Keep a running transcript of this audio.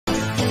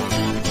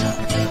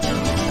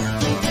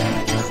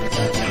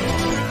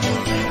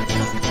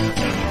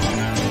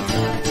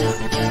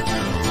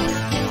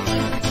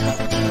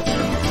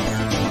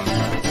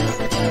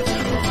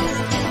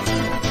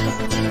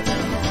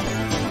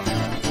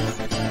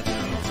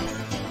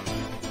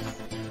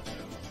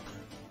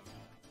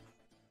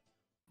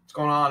What's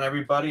going on,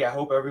 everybody? I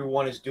hope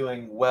everyone is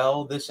doing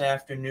well this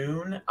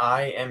afternoon.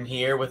 I am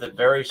here with a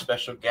very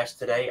special guest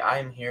today. I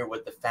am here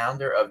with the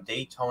founder of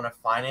Daytona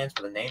Finance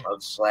with the name of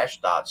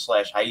Slashdot.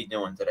 Slash, how you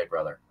doing today,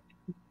 brother?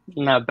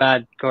 Not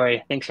bad,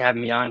 Corey. Thanks for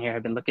having me on here.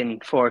 I've been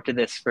looking forward to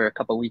this for a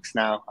couple of weeks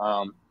now.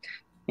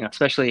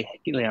 Especially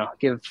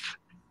give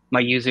my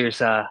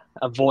users a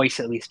voice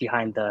at least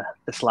behind the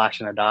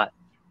slash and a dot.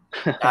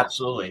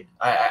 Absolutely.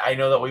 I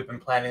know that we've been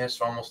planning this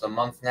for almost a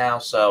month now,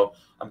 so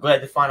I'm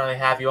glad to finally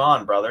have you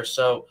on, brother.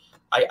 So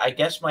I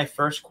guess my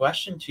first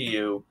question to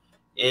you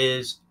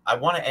is I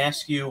want to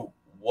ask you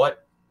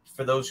what,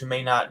 for those who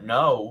may not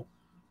know,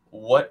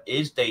 what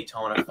is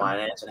Daytona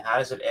Finance and how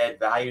does it add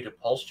value to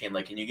PulseChain?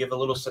 Like, can you give a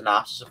little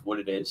synopsis of what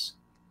it is?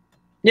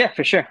 Yeah,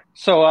 for sure.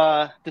 So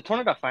the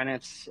Daytona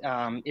Finance,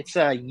 it's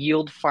a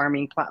yield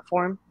farming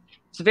platform.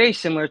 It's very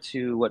similar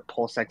to what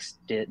PulseX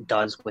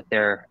does with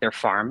their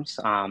farms,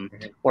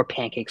 Mhm. or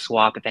Pancake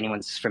Swap, if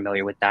anyone's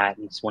familiar with that.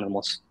 It's one of the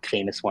most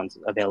famous ones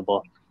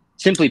available.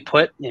 Simply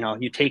put,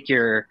 you take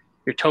your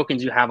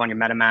tokens you have on your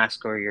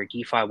MetaMask or your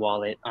DeFi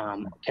wallet,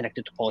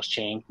 connected to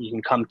PulseChain. You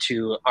can come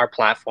to our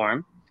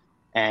platform,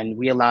 and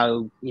we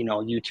allow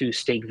you to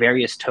stake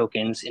various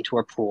tokens into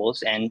our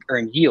pools and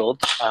earn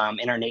yield,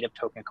 in our native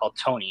token called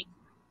TONI.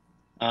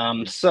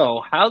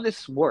 So how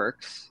this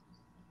works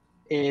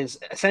is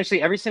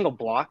essentially every single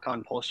block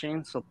on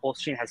PulseChain. So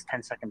PulseChain has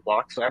 10-second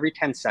blocks. So every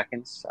 10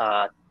 seconds,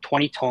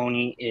 20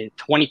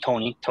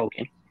 TONI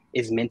token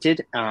is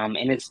minted, and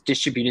it's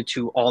distributed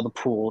to all the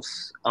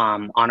pools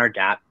on our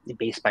dapp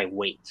based by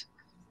weight.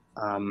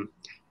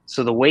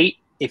 So the weight,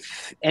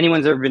 if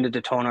anyone's ever been to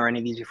Daytona or any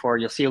of these before,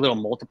 you'll see a little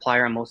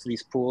multiplier on most of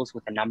these pools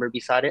with a number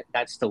beside it.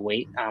 That's the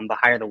weight. The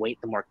higher the weight,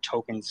 the more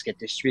tokens get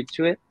distributed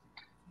to it.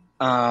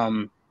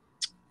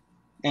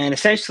 And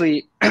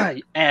essentially,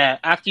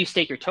 after you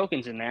stake your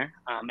tokens in there,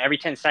 every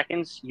 10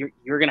 seconds, you're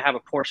going to have a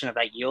portion of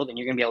that yield, and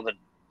you're going to be able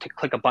to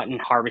click a button,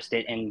 harvest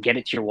it, and get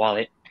it to your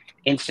wallet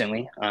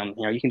instantly.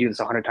 You can do this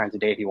 100 times a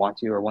day if you want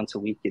to, or once a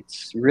week.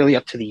 It's really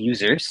up to the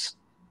users.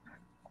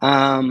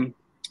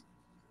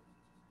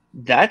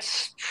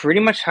 That's pretty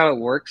much how it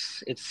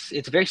works. It's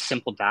a very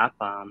simple dapp.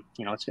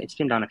 It's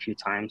been done a few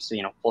times. So,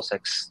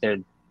 PulseX, they're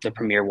the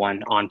premier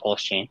one on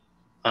PulseChain.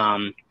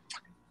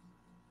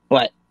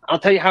 But I'll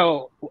tell you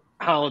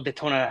how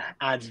Daytona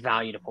adds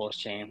value to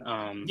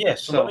PulseChain. Yeah,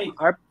 so let me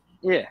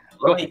Yeah,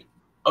 go let ahead. me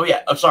oh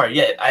yeah, I'm sorry.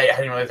 Yeah, I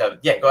didn't realize that.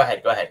 Yeah, go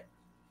ahead. Go ahead.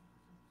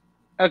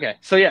 Okay,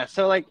 so yeah,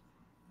 so like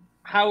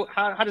how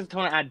does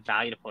Daytona add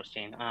value to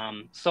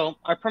PulseChain? So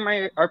our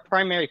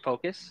primary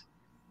focus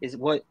is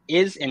what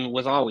is and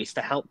was always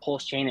to help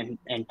PulseChain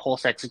and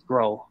PulseX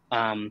grow,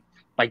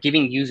 by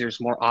giving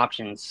users more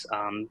options,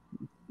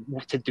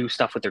 to do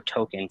stuff with their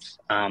tokens.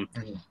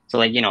 Mhm. So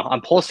like,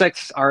 on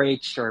PulseX,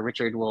 RH or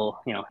Richard will,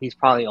 he's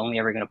probably only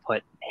ever going to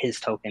put his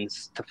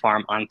tokens to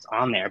farm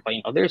on there. But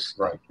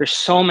Right. there's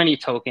so many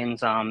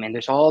tokens, and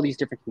there's all these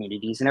different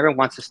communities, and everyone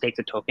wants to stake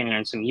the token and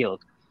earn some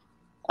yield.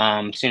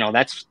 So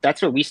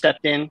that's where we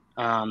stepped in.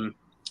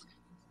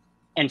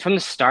 And from the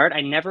start,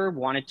 I never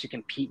wanted to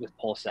compete with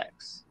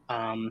PulseX.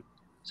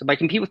 So by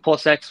compete with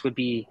PulseX would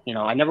be,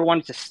 I never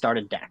wanted to start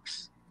a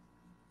DEX.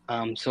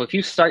 So if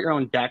you start your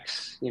own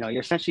DEX, you're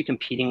essentially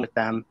competing with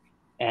them,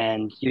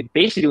 and you're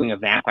basically doing a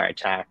vampire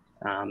attack.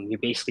 You're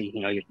basically,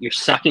 you're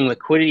sucking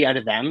liquidity out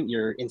of them.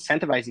 You're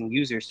incentivizing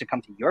users to come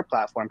to your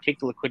platform, take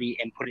the liquidity,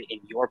 and put it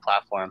in your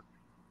platform,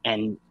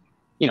 and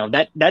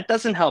that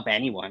doesn't help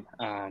anyone.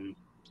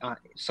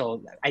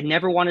 So I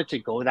never wanted to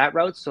go that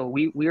route. So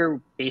we were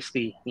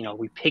basically,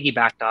 we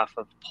piggybacked off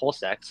of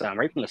PulseX,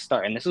 right from the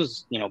start, and this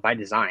was, by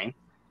design.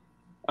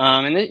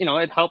 And then,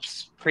 it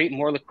helps create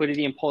more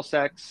liquidity in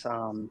PulseX.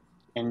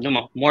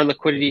 And more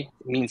liquidity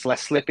means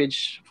less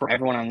slippage for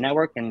everyone on the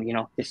network. And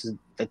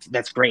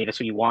that's great. That's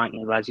what you want.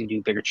 It allows you to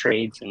do bigger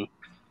trades. And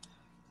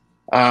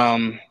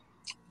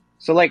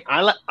so like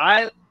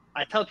I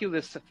tell people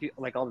this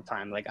like all the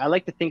time. Like, I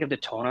like to think of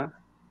Daytona,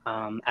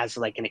 as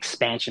like an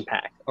expansion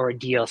pack or a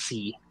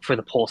DLC for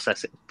the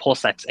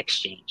PulseX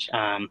exchange.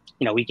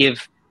 We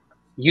give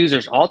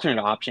users alternate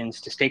options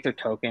to stake their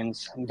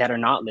tokens that are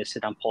not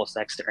listed on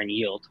PulseX to earn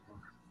yield.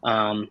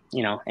 And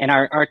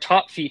our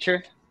top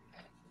feature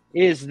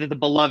is the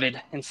beloved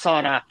and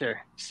sought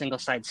after single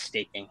side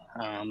staking.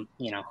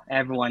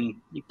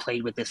 Everyone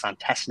played with this on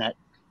testnet,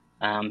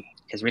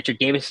 because Richard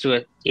gave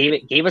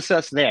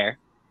us there,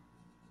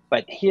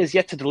 but he has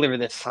yet to deliver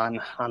this on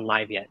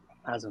live yet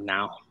as of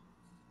now.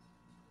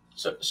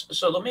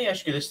 So let me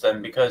ask you this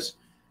then, because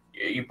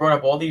you brought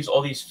up all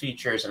these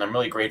features, and I'm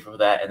really grateful for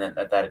that, and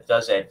that it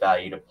does add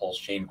value to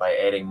PulseChain by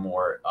adding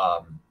more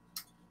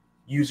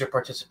user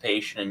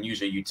participation and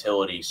user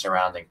utility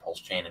surrounding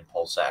PulseChain and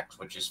PulseX,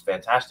 which is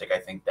fantastic. I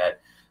think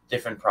that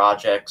different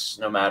projects,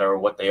 no matter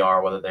what they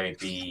are, whether they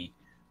be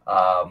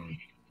um,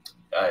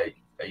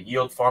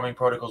 yield farming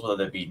protocols,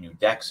 whether they be new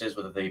dexes,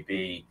 whether they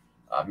be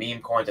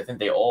meme coins, I think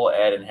they all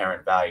add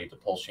inherent value to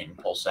PulseChain and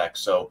PulseX.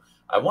 So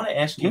I want to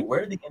ask you, Mhm.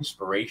 where did the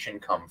inspiration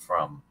come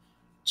from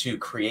to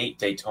create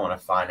Daytona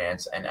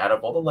Finance, and out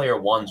of all the layer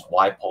ones,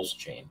 why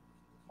PulseChain?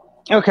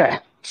 Okay,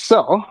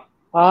 so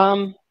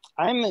Um,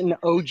 I'm an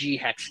OG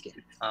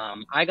Hexagon.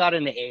 I got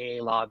in the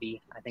AA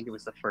lobby. I think it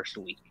was the first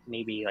week,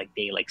 maybe like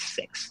day like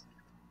 6.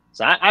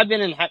 So I've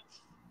been in Hex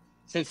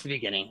since the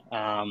beginning.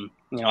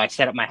 I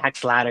set up my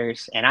Hex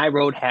ladders and I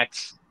rode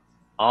Hex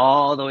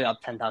all the way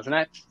up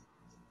 10,000X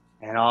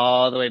and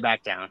all the way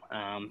back down.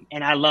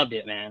 And I loved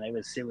it, man. It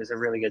was a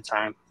really good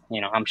time.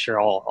 I'm sure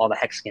all the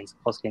Hexagons,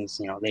 PulseXins,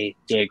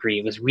 they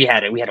agree. We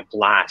had a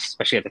blast,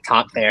 especially at the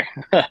top there.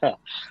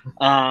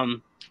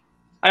 um,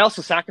 I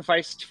also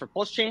sacrificed for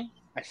PulseChain.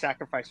 I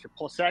sacrificed for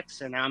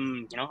PulseX, and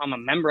I'm a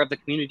member of the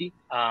community.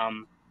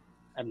 I'm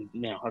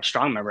a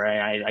strong member.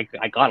 I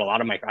got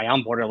I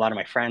onboarded a lot of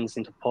my friends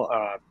into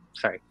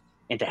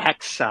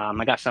Hex.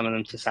 I got some of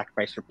them to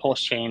sacrifice for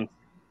PulseChain,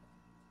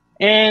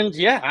 and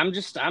yeah, I'm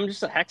just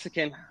a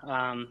Hexagon.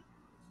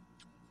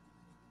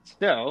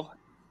 So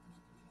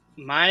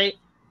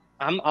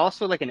I'm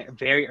also like a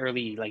very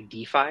early like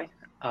DeFi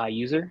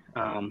user.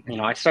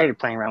 I started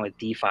playing around with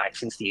DeFi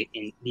since the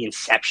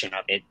inception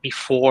of it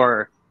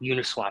before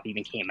Uniswap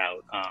even came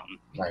out.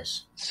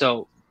 Nice.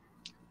 So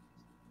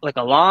like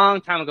a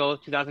long time ago,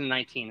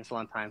 2019, it's a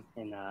long time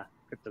in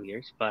crypto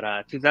years,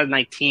 but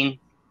 2019,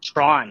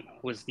 Tron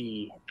was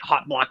the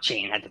hot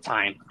blockchain at the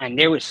time. And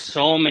there was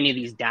so many of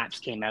these dApps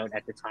came out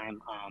at the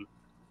time.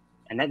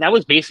 And that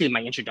was basically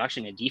my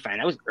introduction to DeFi.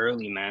 And that was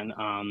early, man.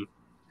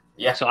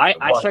 Yeah. So I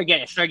started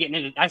getting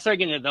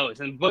into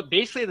those. But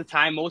basically at the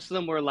time, most of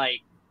them were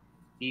like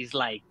these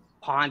like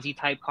Ponzi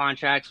type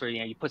contracts where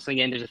you put something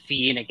in, there's a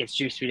fee and it gets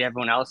juiced through to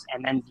everyone else.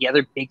 And then the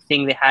other big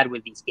thing they had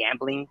with these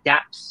gambling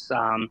dApps,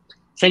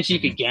 essentially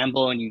you could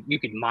gamble and you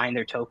could mine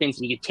their tokens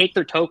and you could take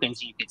their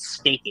tokens and you could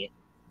stake it.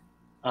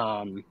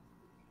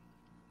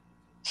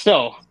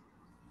 So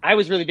I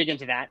was really big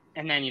into that.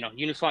 And then,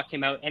 Uniswap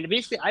came out and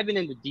basically I've been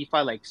into DeFi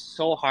like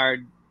so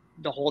hard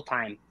the whole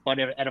time. But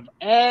out of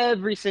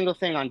every single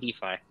thing on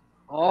DeFi,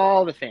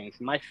 all the things,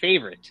 my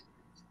favorite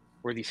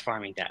were these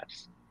farming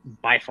dApps.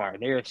 By far,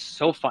 they're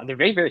so fun. They're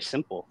very, very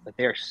simple, but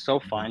they're so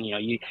fun.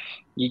 You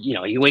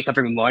wake up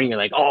every morning, you're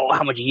like, oh,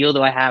 how much yield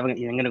do I have? I'm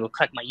gonna go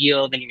collect my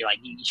yield. Then you're like,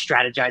 you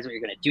strategize what you're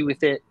gonna do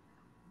with it.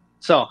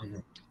 So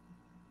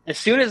as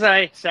soon as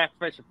I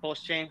sacrificed for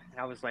PulseChain,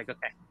 I was like,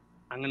 okay,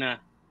 I'm gonna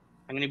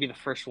be the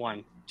first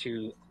one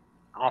to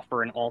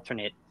offer an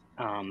alternate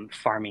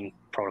farming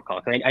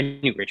protocol. I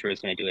knew Richard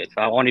was gonna do it,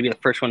 so I wanted to be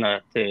the first one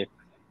to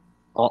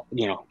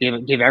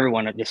give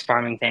everyone this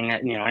farming thing.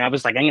 And I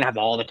was like, I'm gonna have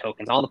all the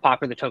tokens, all the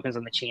popular tokens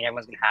on the chain.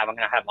 Everyone's gonna have. I'm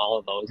gonna have all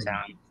of those.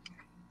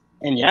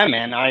 And yeah,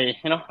 man, I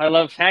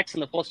love Hex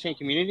and the PulseChain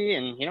community,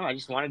 and I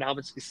just wanted to help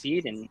it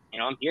succeed, and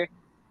I'm here.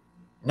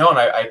 No, and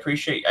I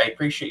appreciate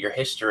your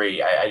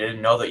history. I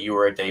didn't know that you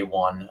were a day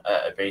one,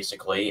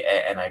 basically,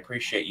 and I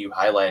appreciate you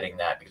highlighting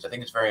that because I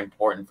think it's very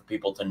important for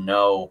people to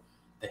know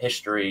the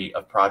history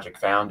of project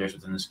founders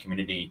within this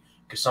community.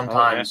 Because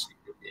sometimes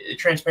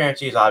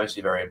transparency is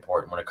obviously very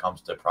important when it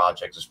comes to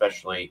projects,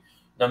 especially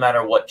no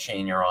matter what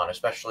chain you're on,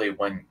 especially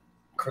when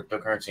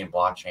cryptocurrency and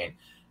blockchain.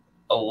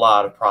 A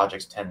lot of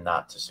projects tend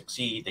not to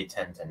succeed. They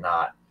tend to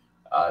not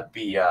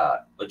be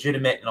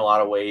legitimate in a lot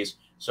of ways.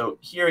 So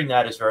hearing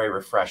that is very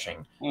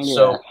refreshing. Yeah.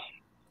 So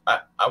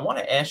I want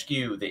to ask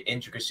you the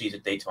intricacies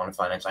of Daytona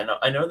Finance. I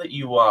know that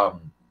you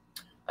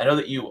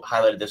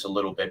highlighted this a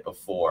little bit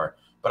before,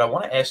 but I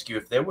want to ask you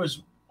if there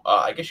was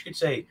I guess you could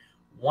say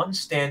one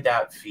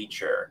standout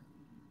feature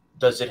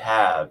does it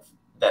have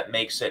that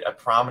makes it a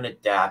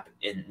prominent dapp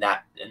in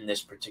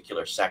this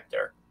particular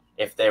sector?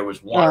 If there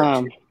was one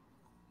or two.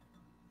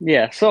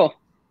 Yeah, so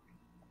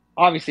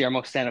obviously our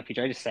most standout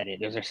feature, I just said it,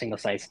 there's our single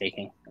side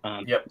staking.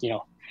 Yep.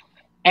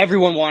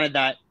 Everyone wanted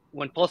that.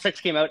 When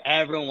PulseX came out,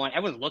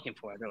 everyone's looking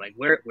for it. They're like,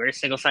 where's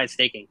single side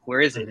staking?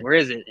 Where is it? Where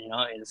is it? And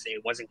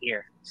it wasn't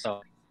here.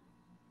 So,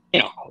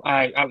 we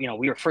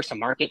were first to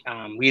market.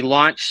 We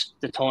launched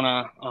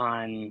Daytona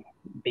on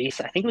base.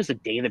 I think it was the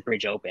day the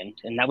bridge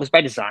opened, and that was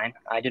by design.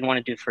 I didn't want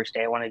to do it first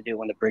day. I wanted to do it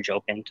when the bridge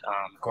opened.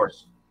 Of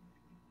course.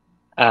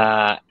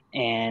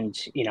 And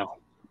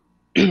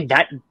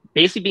that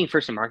basically being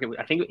first to market,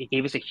 I think it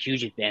gave us a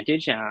huge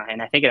advantage,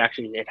 and I think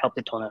it helped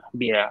Daytona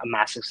be a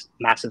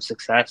massive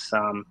success.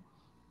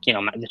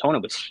 Daytona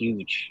was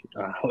huge.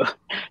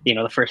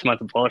 The first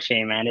month of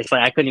PulseChain, man, it's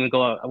like I couldn't even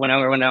go when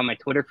I went on my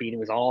Twitter feed. It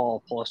was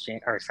all PulseChain,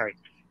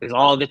 it was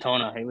all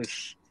Daytona. It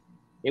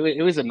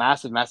was a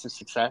massive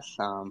success.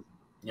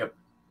 Yep.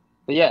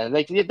 But yeah,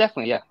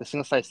 definitely, the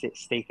single side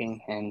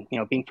staking and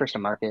being first to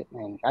market,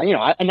 and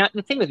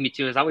the thing with me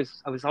too is I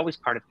was always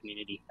part of the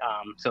community.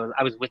 So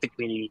I was with the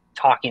community,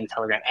 talking in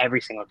Telegram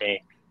every single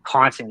day,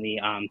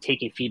 constantly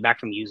taking feedback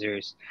from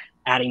users,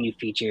 adding new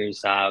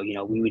features.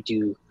 We would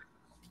do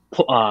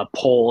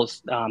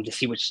polls to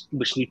see which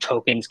new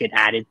tokens get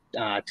added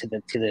to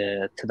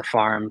the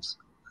farms.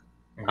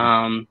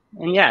 And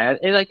yeah,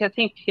 I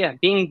think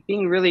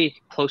being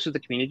really close to the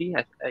community,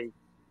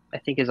 I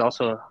think is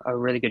also a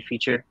really good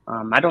feature.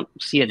 I don't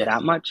see it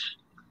that much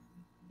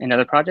in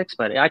other projects,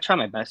 but I try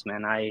my best,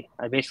 man. I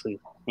basically,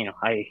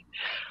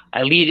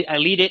 I lead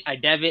it, I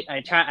dev it,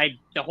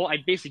 I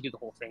basically do the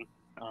whole thing.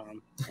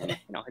 And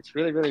it's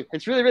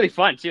really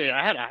fun too.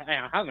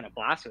 I'm having a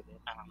blast with it.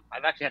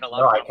 I've actually had a lot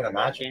No, of I fun can with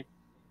imagine. PulseChain.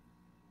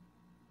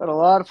 But a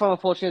lot of fun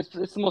with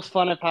PulseChain. It's the most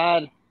fun I've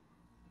had,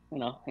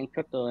 in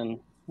crypto in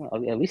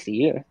at least a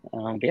year.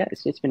 But yeah,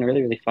 it's been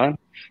really fun.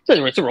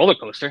 It's a roller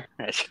coaster,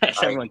 as I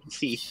everyone can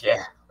see.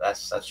 Yeah,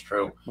 that's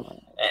true. But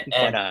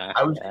And yeah.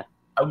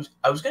 I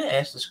was going to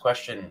ask this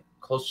question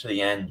close to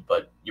the end,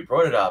 but you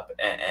brought it up,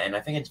 and I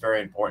think it's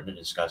very important to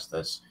discuss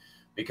this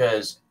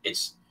because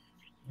it's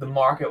the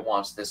market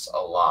wants this a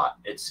lot.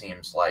 It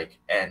seems like,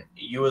 and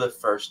you were the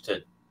first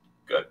to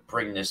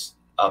bring this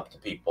up to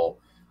people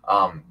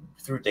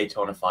through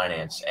Daytona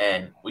Finance,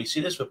 and we see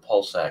this with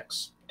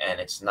PulseX, and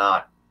it's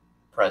not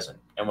present.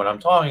 And what I'm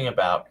talking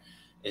about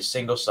is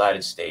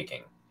single-sided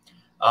staking.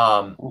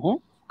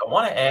 Mhm. I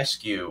want to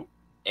ask you,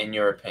 in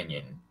your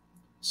opinion,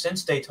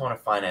 since Daytona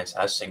Finance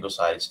has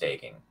single-sided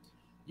staking,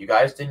 you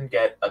guys didn't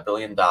get $1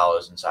 billion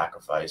in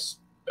sacrifice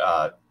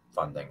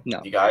funding.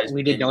 No, You guys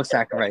we did no didn't get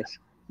that. sacrifice.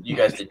 You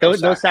guys did no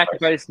No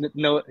sacrifice. sacrifice.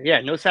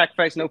 No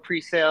sacrifice. No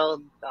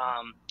pre-sale.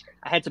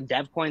 I had some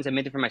dev coins. I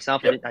minted for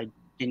myself. Yep, I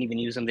didn't even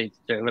use them. They're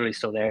literally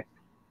still there.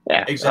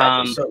 Yeah.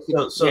 exactly.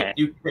 So Yeah.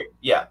 you,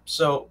 yeah.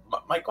 So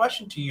my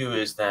question to you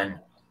is then,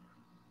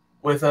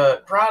 with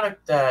a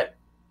product that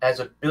has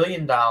 $1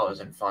 billion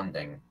in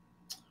funding,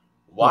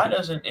 why Mhm.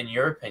 doesn't, in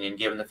your opinion,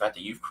 given the fact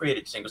that you've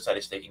created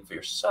single-sided staking for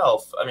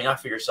yourself, I mean, not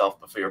for yourself,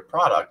 but for your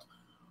product,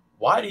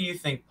 why do you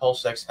think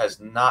PulseX has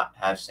not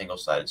have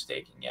single-sided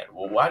staking yet?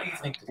 Well, why do you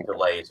think this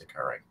delay is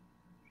occurring?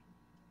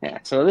 Yeah.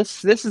 So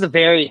this is a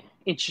very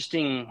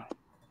interesting,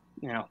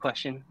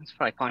 question. It's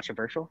probably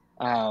controversial.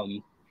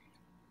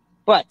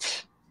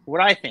 But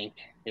what I think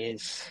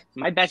is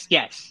my best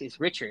guess is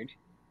Richard.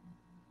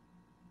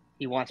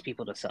 He wants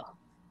people to sell.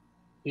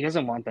 He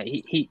doesn't want that.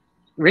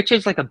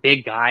 Richard's like a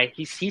big guy.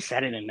 He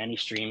said it in many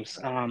streams.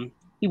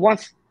 He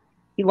wants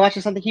he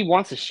launches something. He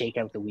wants to shake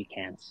out the weak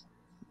hands.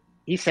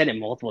 He said it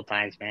multiple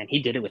times, man. He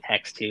did it with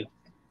Hex too.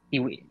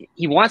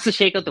 He wants to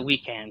shake out the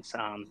weak hands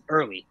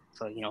early.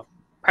 So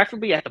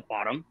preferably at the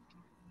bottom,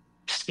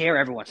 scare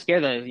everyone, scare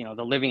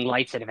the living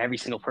lights out of every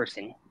single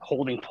person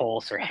holding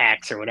Pulse or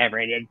Hex or whatever.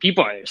 And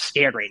people are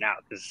scared right now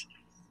because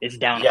it's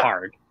down Yeah.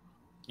 hard.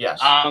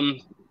 Yes. Um,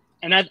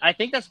 and I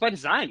think that's by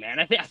design, man.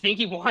 I think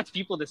he wants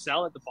people to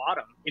sell at the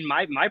bottom. In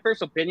my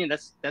personal opinion,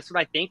 that's what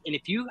I think. And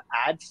if you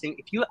add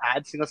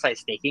single side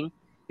staking,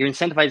 you're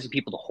incentivizing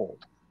people to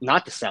hold,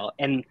 not to sell.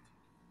 And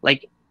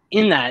like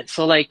in that,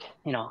 so like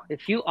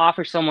if you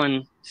offer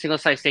someone single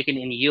side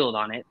staking and yield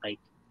on it, like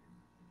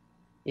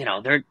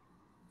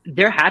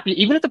they're happy.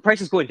 Even if the price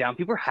is going down,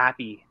 people are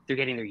happy they're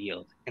getting their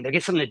yield and they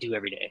get something to do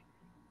every day.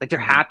 Like they're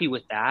Mhm. happy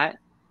with that,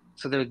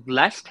 so they're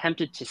less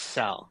tempted to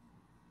sell.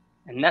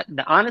 And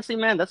honestly,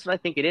 man, that's what I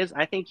think it is.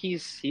 I think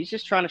he's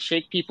just trying to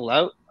shake people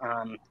out.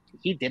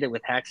 He did it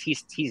with Hex.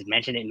 He's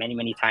mentioned it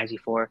many times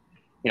before.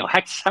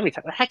 Hex, how many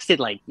times? Hex did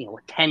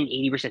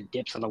 10-80%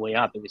 dips on the way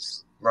up. It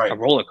was a Right.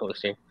 roller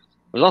coaster. It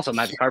was also a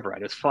magic carpet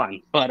ride. It was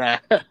fun,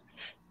 but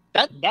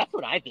that's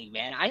what I think,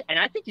 man.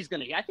 I think he's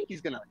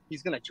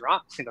gonna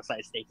drop single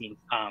side staking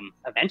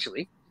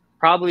eventually. Of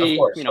Probably,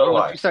 course. So do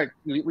once I.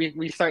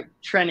 we start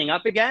trending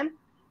up again,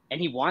 and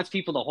he wants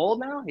people to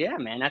hold now. Yeah,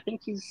 man. I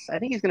think he's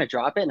gonna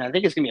drop it, and I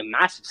think it's gonna be a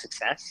massive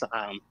success.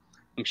 I'm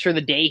sure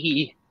the day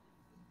he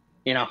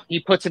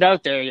puts it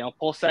out there,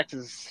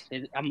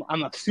 PulseX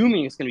I'm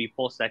assuming it's gonna be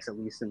PulseX at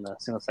least in the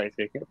single side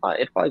staking.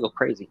 It'll probably go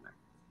crazy, man.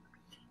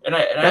 And I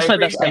That's my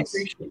best appreciate. I guess.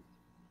 appreciate.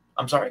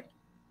 I'm sorry.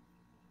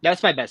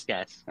 That's my best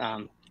guess.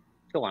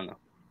 Go on though.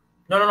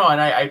 No. And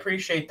I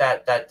appreciate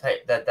that.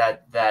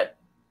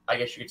 I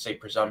guess you could say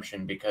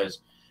presumption because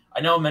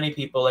I know many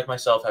people like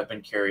myself have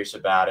been curious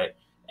about it,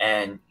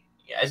 and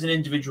as an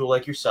individual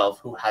like yourself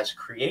who has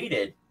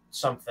created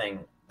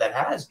something that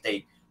has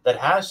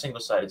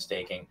single-sided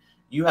staking,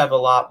 you have a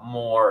lot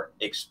more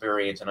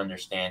experience and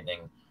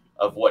understanding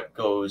of what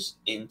goes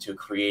into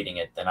creating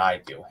it than I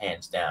do,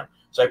 hands down.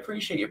 So I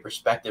appreciate your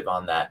perspective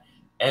on that,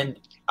 and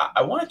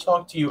I want to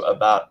talk to you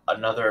about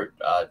another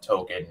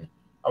token.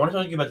 I want to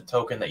talk to you about the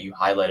token that you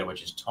highlighted,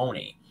 which is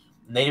TONI,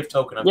 native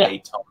token of Yeah.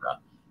 Daytona.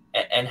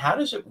 And how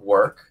does it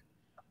work?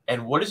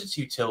 And what is its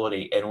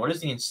utility? And what is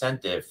the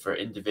incentive for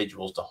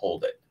individuals to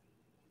hold it?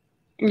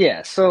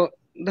 Yeah, so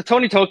the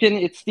TONI token,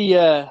 it's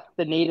the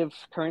native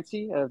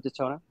currency of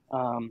Daytona.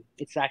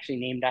 It's actually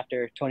named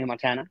after Tony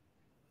Montana.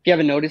 If you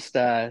haven't noticed,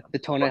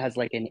 Daytona has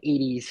like an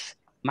 80s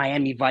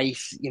Miami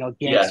Vice, gangster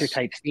Yes,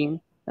 type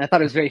theme. And I thought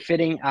it was very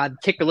fitting. The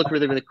ticker looked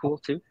really cool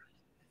too.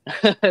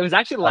 It was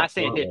actually the last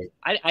thing I did.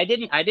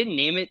 absolutely. I didn't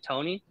name it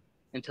Tony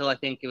until I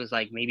think it was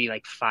like maybe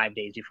like 5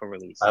 days before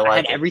release. I I had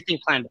like it. everything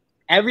planned.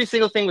 Every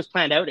single thing was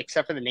planned out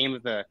except for the name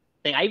of the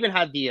thing. I even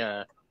had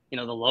the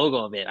logo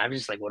of it. I was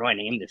just like, what do I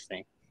name this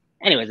thing?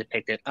 Anyways, I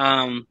picked it.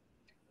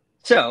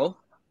 So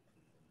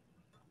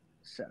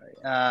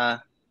sorry.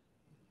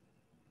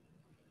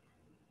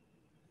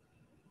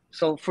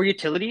 So for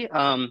utility,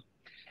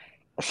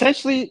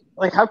 essentially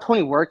like how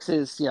Tony works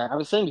is, yeah, I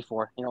was saying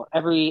before,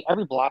 every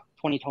block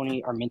 20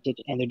 TONI are minted,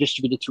 and they're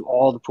distributed to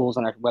all the pools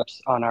on our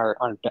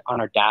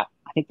dapp.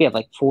 I think we have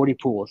like 40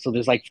 pools, so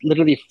there's like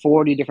literally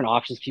 40 different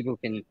options people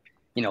can,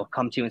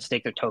 come to and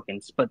stake their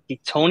tokens. But the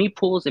TONI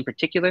pools in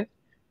particular,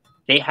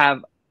 they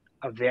have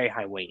a very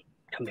high weight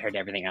compared to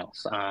everything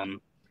else.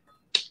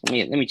 Let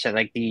me check.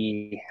 Like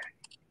the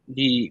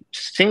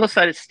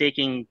single-sided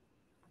staking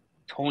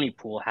TONI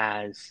pool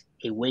has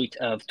a weight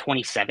of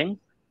 27,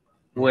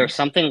 where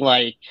something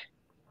like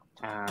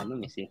let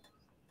me see,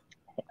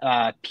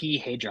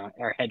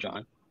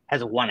 Hedron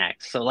has a 1x.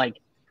 So like,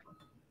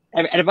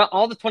 and about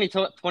all the 20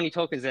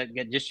 tokens that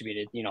get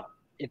distributed,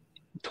 if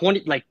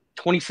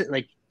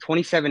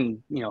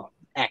 27,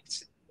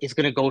 X is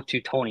going to go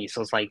to TONI.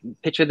 So it's like,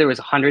 picture there was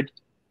 100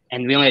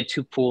 and we only had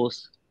 2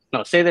 pools.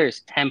 No, say there's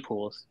 10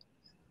 pools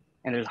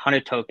and there's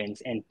 100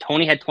 tokens, and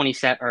TONI had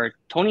 27, or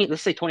TONI,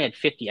 let's say TONI had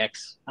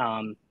 50X.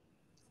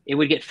 It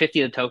would get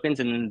 50 of the tokens,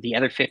 and then the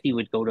other 50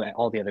 would go to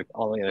all the other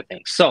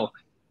things. So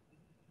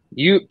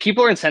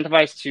people are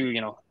incentivized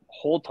to,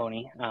 hold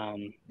TONI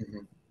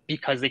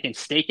because they can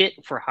stake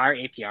it for higher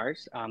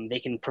APRs. They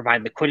can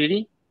provide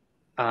liquidity,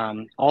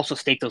 also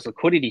stake those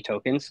liquidity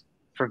tokens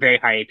for very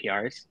high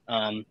APRs.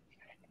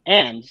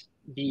 And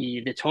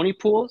the TONI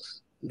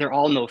pools, they're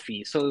all no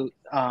fee. So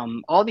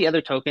all the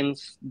other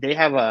tokens, they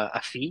have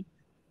a fee.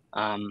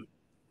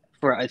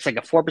 It's like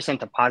a 4%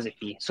 deposit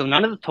fee. So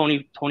none of the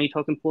TONI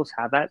token pools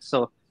have that.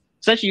 So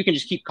essentially, you can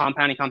just keep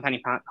compounding.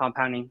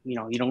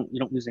 You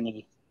don't lose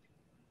any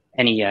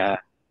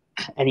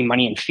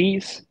money in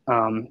fees.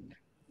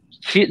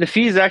 The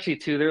fees actually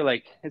too, they're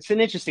like, it's an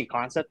interesting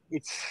concept.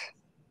 It's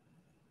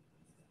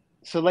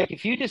so like,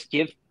 if you just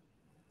give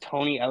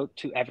TONI out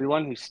to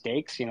everyone who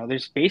stakes,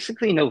 there's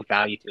basically no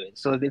value to it.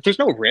 So if there's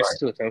no risk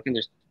to a token,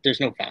 there's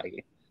no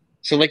value.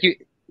 So like,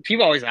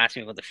 people always ask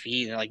me about the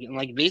fee, and like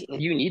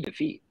you need the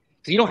fee.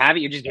 Because you don't have it,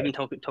 you're just giving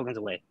tokens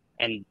away,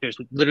 and there's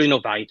literally no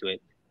value to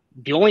it.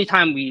 The only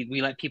time we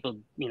let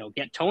people,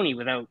 get TONI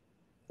without,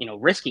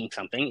 risking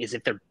something is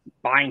if they're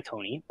buying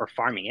TONI or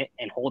farming it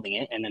and holding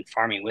it and then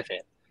farming with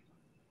it.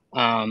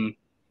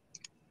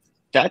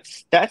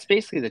 That's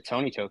basically the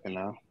TONI token,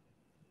 though.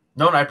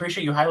 No, and I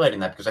appreciate you highlighting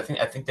that, because I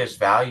think there's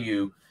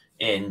value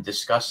in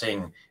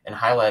discussing and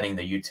highlighting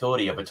the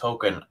utility of a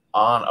token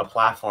on a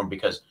platform,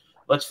 because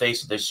let's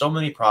face it, there's so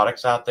many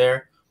products out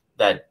there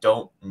that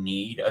don't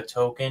need a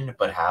token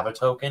but have a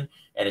token,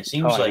 and it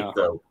seems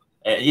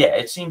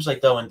it seems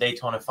like though in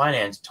Daytona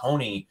Finance,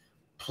 TONI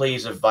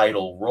plays a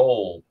vital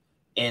role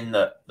in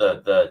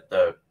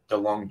the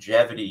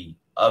longevity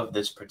of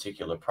this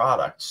particular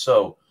product.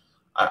 So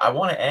I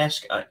want to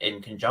ask,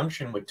 in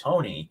conjunction with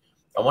TONI,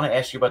 I want to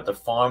ask you about the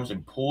farms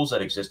and pools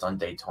that exist on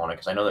Daytona,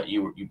 because I know that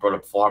you brought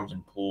up farms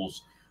and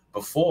pools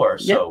before.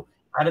 So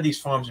how do these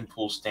farms and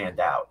pools stand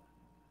out?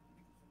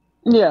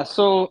 Yeah,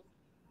 so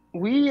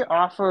we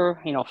offer,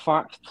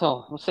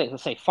 so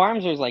let's say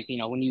farms is like,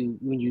 when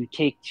you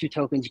take 2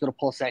 tokens, you go to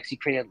PulseX, you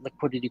create a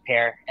liquidity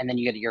pair, and then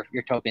you get your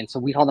token. So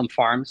we call them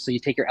farms. So you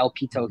take your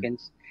LP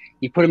tokens,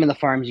 you put them in the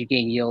farms, you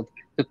gain yield.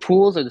 The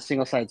pools are the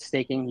single-sided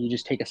staking. You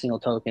just take a single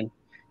token.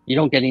 You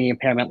don't get any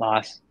impairment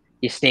loss.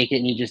 You stake it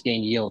and you just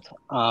gain yield.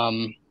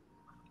 I'm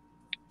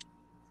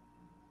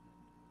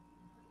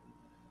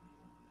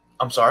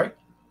sorry.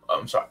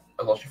 I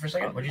lost you for a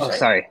second. What did you say?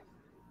 Sorry.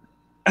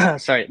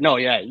 Sorry. No,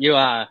 yeah, you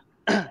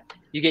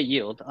get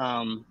yield.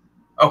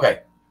 Okay.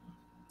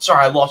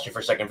 Sorry, I lost you for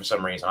a second for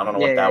some reason. I don't know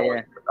what that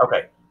was.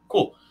 Okay,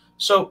 cool.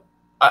 So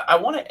I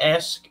want to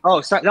ask.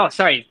 Oh, sorry. No,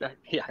 sorry.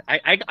 Yeah,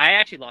 I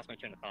actually lost my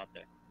train of thought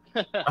there.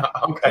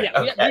 Okay.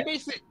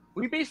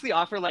 We basically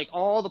offer like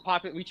all the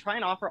popular. We try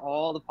and offer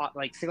all the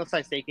like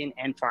single-sided staking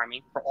and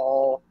farming for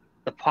all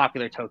the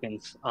popular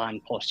tokens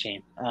on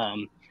PulseChain.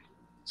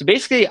 So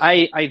basically,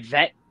 I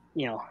vet,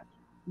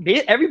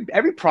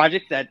 every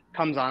project that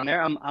comes on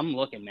there. I'm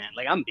looking, man.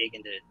 Like, I'm big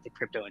into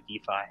crypto and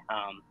DeFi,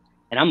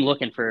 and I'm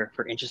looking for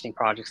interesting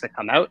projects that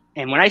come out.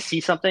 And when I see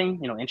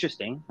something,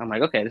 interesting, I'm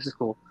like, okay, this is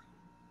cool.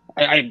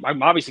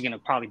 I'm obviously going to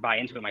probably buy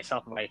into it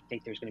myself if I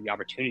think there's going to be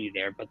opportunity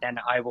there. But then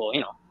I will,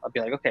 I'll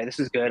be like, okay, this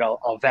is good.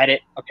 I'll vet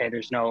it. Okay,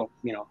 there's no,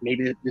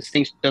 maybe this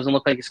thing doesn't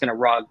look like it's going to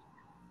rug.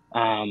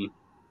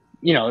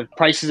 If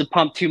prices have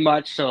pumped too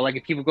much. So like,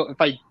 if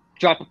I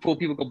drop a pool,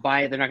 people go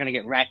buy it, they're not going to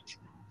get wrecked.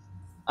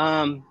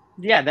 Then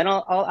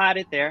I'll add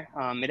it there.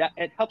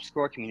 It helps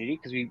grow our community,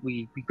 because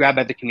we grab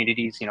other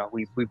communities.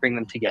 We bring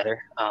them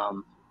together.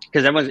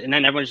 Because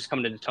everyone's just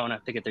coming to Daytona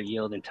to get their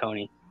yield in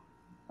TONI.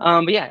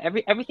 But yeah,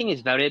 everything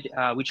is vetted.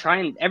 We try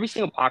and every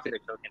single popular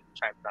token we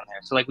try and put on there.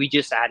 So like, we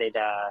just added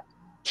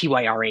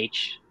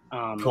TYRH,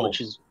 cool. Which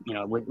is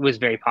was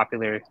very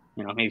popular,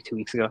 maybe 2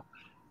 weeks ago.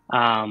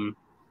 But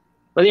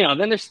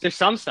then there's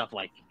some stuff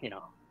like,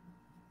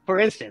 for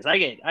instance, I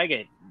get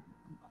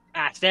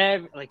asked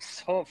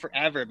so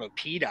forever about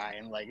PDI,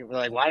 and like, we're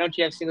like, why don't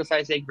you have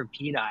single-sided stake for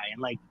PDI? And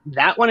like,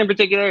 that one in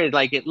particular,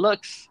 like,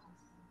 there's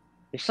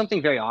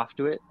something very off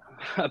to it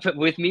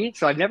with me,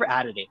 so I've never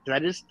added it,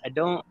 because I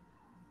don't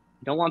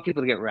want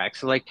people to get wrecked.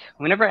 So like,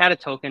 whenever I add a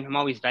token, I'm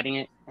always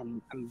vetting it,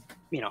 and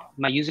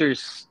my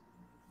users,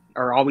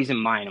 are always in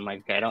mind. I'm like,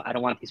 okay, I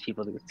don't want these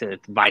people to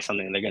buy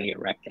something and they're going to get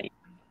wrecked in.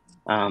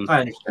 I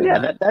understand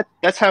Yeah, that.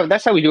 that's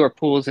how we do our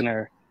pools and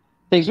our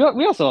things.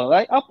 We also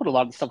I'll put a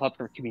lot of stuff up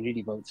for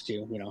community votes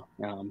too.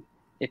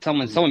 If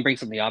Mhm. someone brings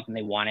something up and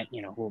they want it,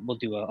 we'll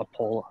do a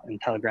poll in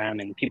Telegram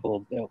and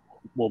people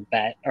will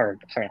bet, or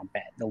sorry, not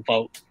bet, they'll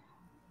vote.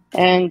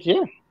 And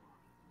yeah.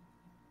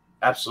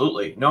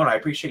 Absolutely. No, and I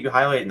appreciate you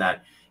highlighting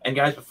that. And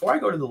guys, before I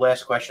go to the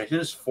last question, I see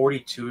there's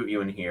 42 of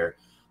you in here.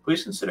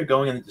 Please consider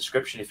going in the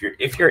description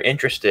if you're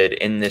interested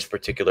in this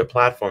particular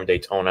platform,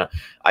 Daytona.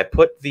 I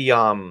put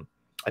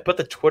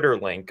the Twitter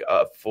link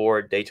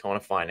for Daytona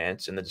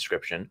Finance in the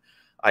description.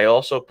 I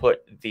also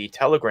put the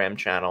Telegram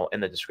channel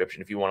in the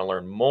description if you want to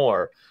learn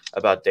more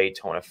about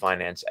Daytona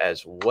Finance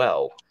as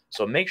well.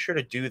 So make sure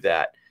to do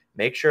that.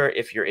 Make sure,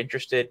 if you're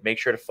interested, make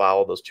sure to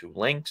follow those two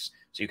links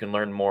so you can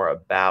learn more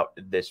about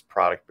this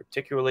product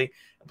particularly.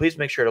 And please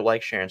make sure to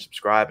like, share, and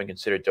subscribe, and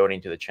consider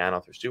donating to the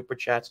channel through Super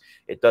Chats.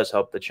 It does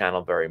help the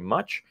channel very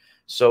much.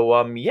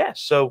 So, yeah.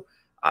 So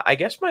I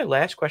guess my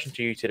last question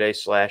to you today,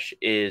 Slash,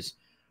 is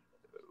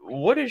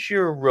what does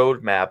your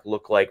roadmap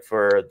look like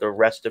for the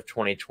rest of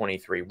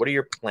 2023? What are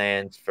your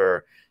plans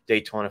for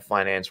Daytona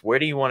Finance? Where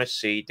do you want to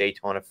see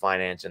Daytona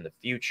Finance in the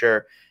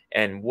future?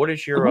 And what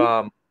is your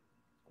Mhm.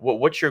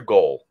 what's your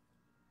goal?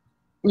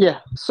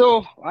 Yeah.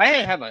 So I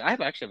have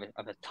actually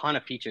have a ton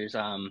of features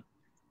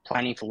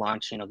planning to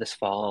launch, this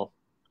fall,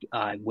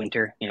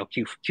 winter,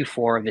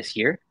 Q4 of this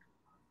year.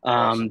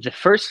 Awesome. The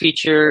first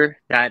feature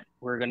that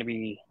we're going to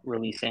be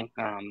releasing,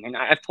 and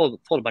I've told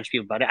a bunch of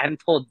people about it. I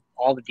haven't told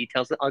all the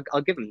details.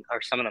 I'll give them,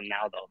 or some of them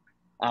now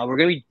though. We're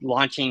going to be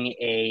launching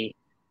a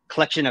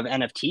collection of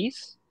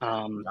NFTs.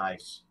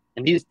 Nice.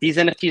 And these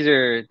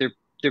NFTs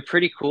they're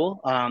pretty cool.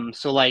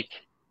 So like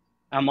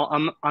I'm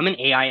an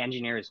AI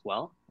engineer as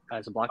well,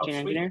 as a Oh, blockchain sweet.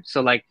 engineer.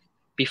 So like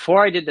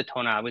before I did the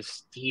Tona, I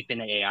was deep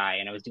into AI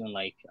and I was doing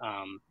like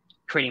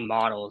creating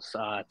models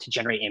to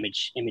generate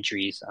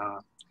imageries.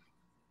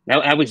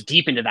 I was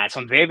deep into that,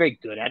 so I'm very, very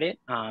good at it.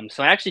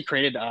 So I actually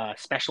created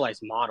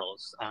specialized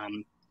models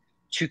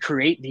to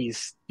create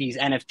these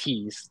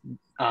NFTs.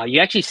 You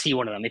actually see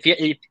one of them.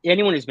 If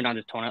anyone who's been on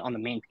the Daytona on the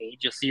main page,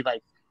 you'll see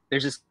like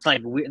there's this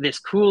like this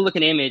cool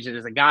looking image.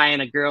 There's a guy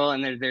and a girl,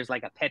 and there's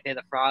like a Pepe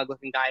the Frog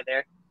looking guy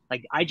there.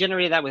 Like I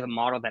generated that with a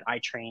model that I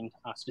trained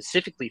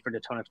specifically for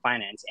Daytona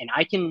Finance, and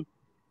I can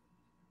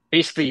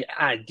basically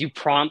do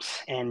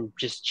prompts and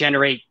just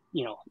generate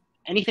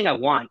anything I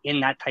want in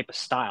that type of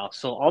style.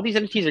 So all these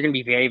NFTs are going to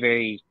be very,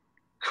 very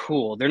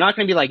cool. They're not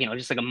going to be like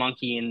just like a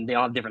monkey and they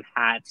all have different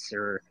hats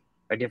or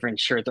a different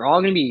shirt. They're all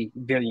going to be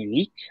very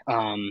unique,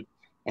 and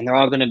they're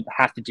all going to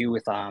have to do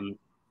with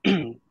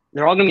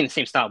they're all going to be in the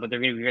same style, but they're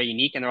going to be very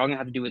unique, and they're all going to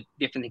have to do with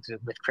different things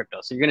with crypto.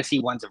 So you're going to see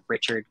ones of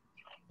Richard.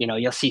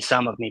 You'll see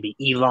some of maybe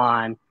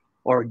Elon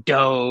or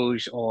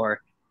Doge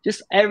or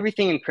just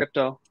everything in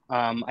crypto.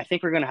 I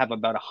think we're going to have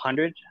about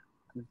 100.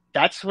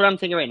 That's what I'm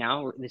thinking right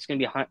now. It's going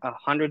to be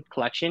 100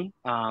 collection.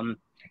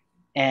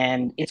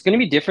 And it's going to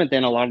be different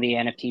than a lot of the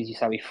NFTs you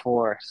saw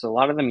before. So a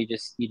lot of them, you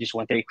just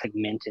went there, you click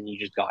mint, and you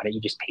just got it.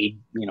 You just paid,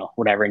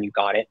 whatever, and you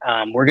got it.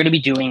 We're going to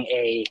be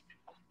doing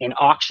an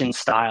auction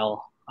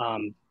style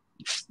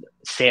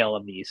sale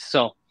of these.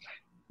 So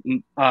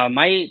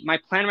my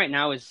plan right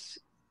now is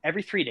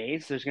every 3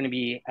 days there's going to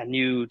be a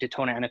new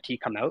Daytona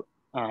NFT come out.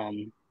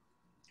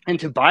 And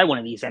to buy one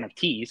of these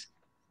NFTs,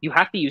 you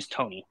have to use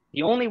TONI.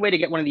 The only way to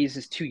get one of these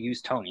is to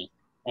use TONI,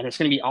 and it's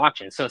going to be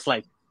auctioned. So it's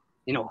like,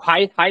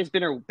 highest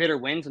bidder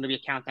wins, and there'll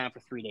be a countdown for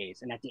 3 days.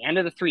 And at the end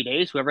of the 3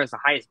 days, whoever has the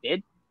highest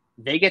bid,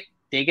 they get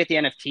the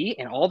NFT,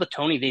 and all the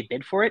TONI they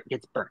bid for it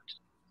gets burnt.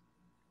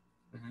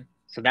 Mm-hmm.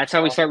 So that's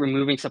how we start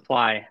removing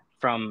supply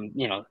from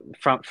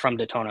from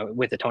Daytona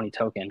with the TONI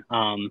token.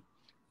 And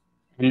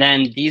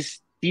then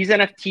these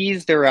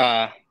NFTs,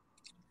 I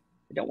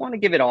don't want to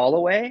give it all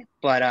away,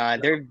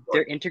 but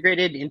they're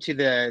integrated into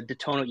the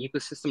Daytona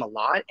ecosystem a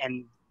lot,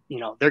 and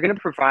they're going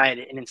to provide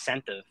an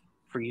incentive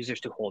for users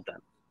to hold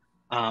them.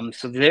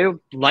 So they'll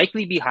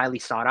likely be highly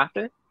sought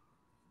after,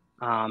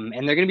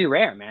 and they're going to be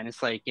rare, man.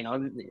 It's like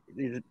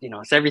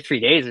it's every 3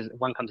 days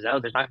one comes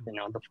out. There's not the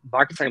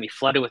market's not going to be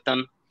flooded with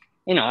them.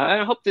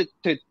 I hope to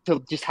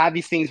just have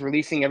these things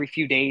releasing every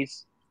few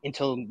days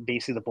until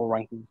basically the bull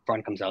run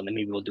comes out, and then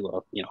maybe we'll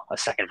do a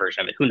second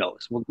version of it. Who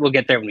knows? We'll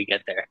get there when we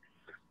get there.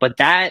 But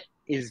that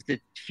is the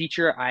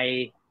feature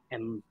I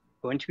am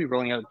going to be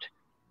rolling out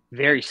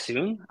very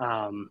soon.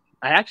 I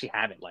actually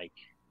have it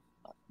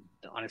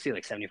honestly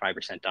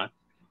 75% done.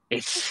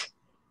 It's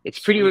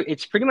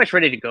pretty much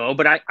ready to go,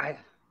 but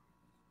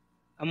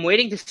I'm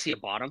waiting to see a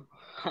bottom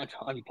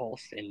on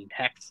Pulse and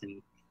Hex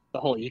and the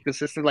whole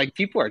ecosystem. Like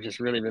people are just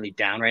really, really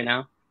down right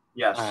now.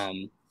 Yes,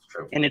 it's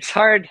true. And it's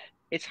hard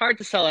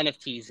to sell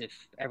NFTs if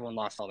everyone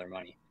lost all their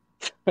money.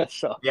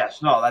 So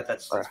yes, no,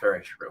 that's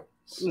very true.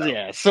 So.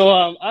 Yeah,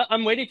 so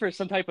I'm waiting for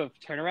some type of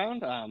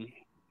turnaround.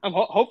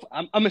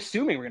 I'm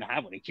assuming we're gonna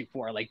have one in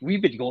Q4. Like we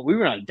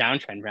were on a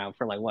downtrend round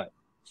for like what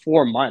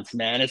 4 months,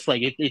 man. It's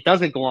like it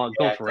doesn't go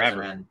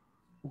forever.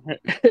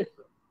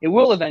 It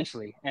will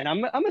eventually, and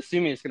I'm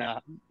assuming it's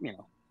gonna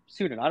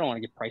soon. I don't want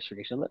to give price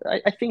prediction.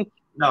 I think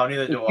No,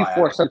 neither in do I.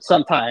 Q4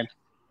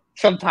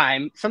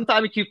 sometime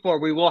in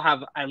Q4 we will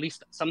have at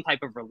least some type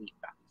of relief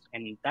balance,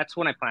 and that's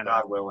when I plan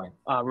God willing.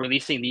 on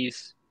releasing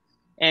these.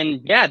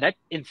 And yeah, that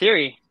in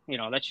theory,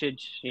 that should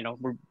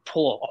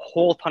pull a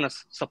whole ton of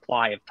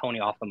supply of TONI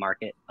off the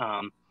market,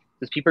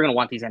 because people are going to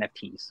want these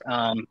NFTs.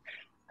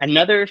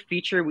 Another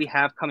feature we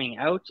have coming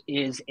out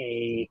is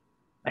a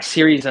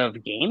series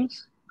of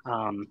games.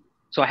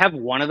 So I have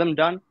one of them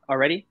done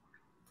already.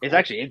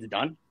 It's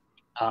done.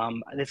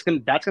 That's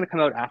gonna come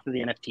out after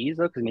the NFTs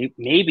though, because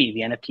maybe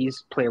the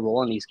NFTs play a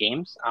role in these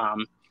games.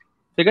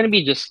 They're gonna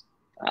be just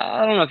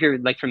I don't know if you're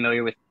like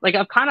familiar with, like,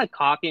 I'm kind of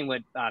copying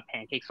what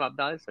PancakeSwap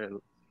does.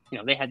 So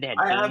they had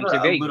I have games. They're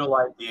a very little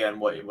idea on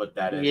what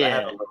that is. I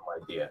have a yeah little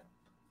idea.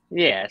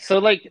 yeah. So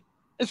like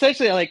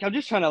essentially, like, I'm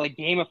just trying to like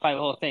gamify the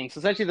whole thing. So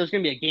essentially, there's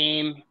gonna be a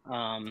game.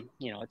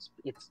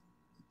 It's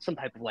some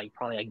type of like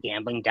probably a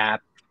gambling dapp.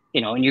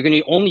 And you're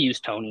gonna only use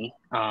TONI.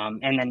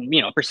 And then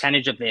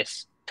percentage of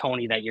this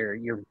TONI that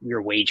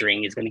you're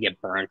wagering is gonna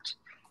get burnt.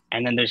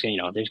 And then there's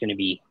gonna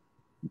be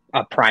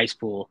a prize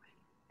pool.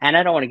 And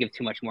I don't want to give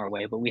too much more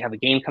away, but we have a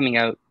game coming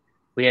out.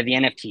 We have the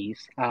NFTs.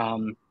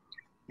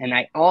 And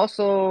I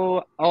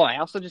also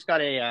just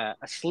got a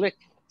slick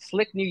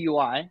new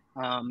UI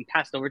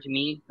passed over to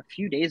me a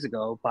few days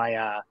ago by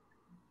a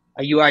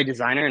UI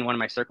designer in one of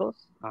my circles.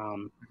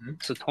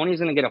 So Tony's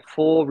gonna get a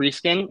full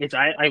reskin.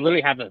 I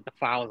literally have the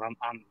files on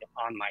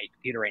my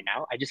computer right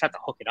now. I just have to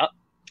hook it up,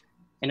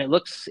 and it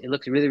looks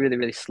really really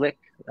really slick.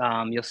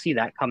 You'll see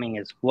that coming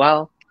as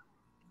well.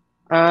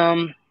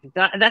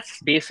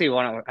 That's basically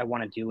what I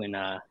want to do in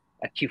a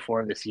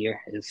Q4 of this year.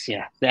 Is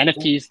the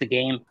NFTs, the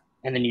game,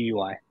 and the new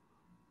UI.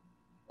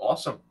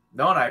 Awesome.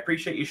 No, and I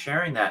appreciate you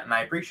sharing that, and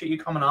I appreciate you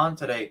coming on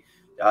today,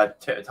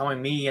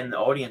 telling me and the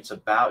audience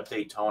about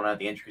Daytona,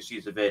 the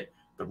intricacies of it,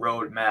 the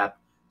roadmap.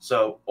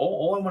 So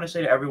all I want to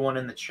say to everyone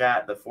in the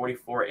chat, the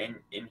 44 in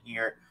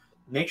here,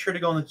 make sure to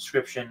go in the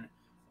description,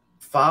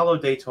 follow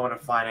Daytona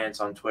Finance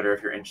on Twitter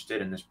if you're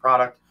interested in this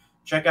product.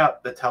 Check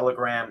out the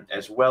Telegram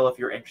as well if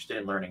you're interested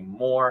in learning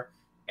more.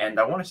 And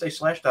I want to say,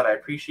 Slashdot, I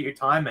appreciate your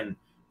time. And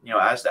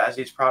as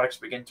these products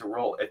begin to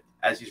roll,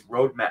 as these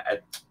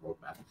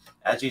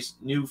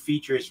new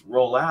features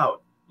roll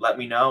out, let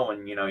me know.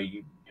 And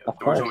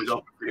doors always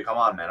open for you to come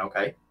on, man.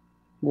 Okay.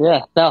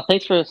 Yeah. No,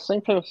 thanks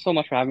so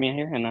much for having me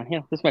here. And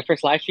this is my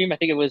first live stream. I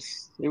think it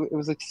was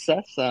a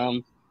success.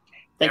 Thanks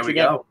there we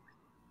again. Go.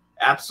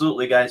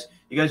 Absolutely, guys.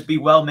 You guys be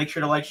well. Make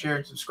sure to like, share,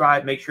 and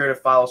subscribe. Make sure to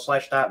follow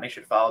Slashdot. Make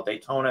sure to follow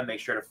Daytona. Make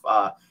sure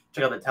to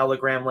check out the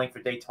Telegram link for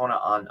Daytona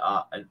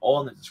and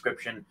all in the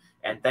description.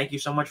 And thank you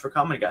so much for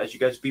coming, guys. You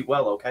guys be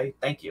well, okay?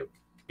 Thank you.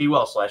 Be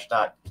well,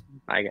 Slashdot.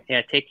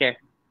 Yeah, take care.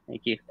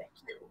 Thank you. Thank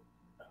you.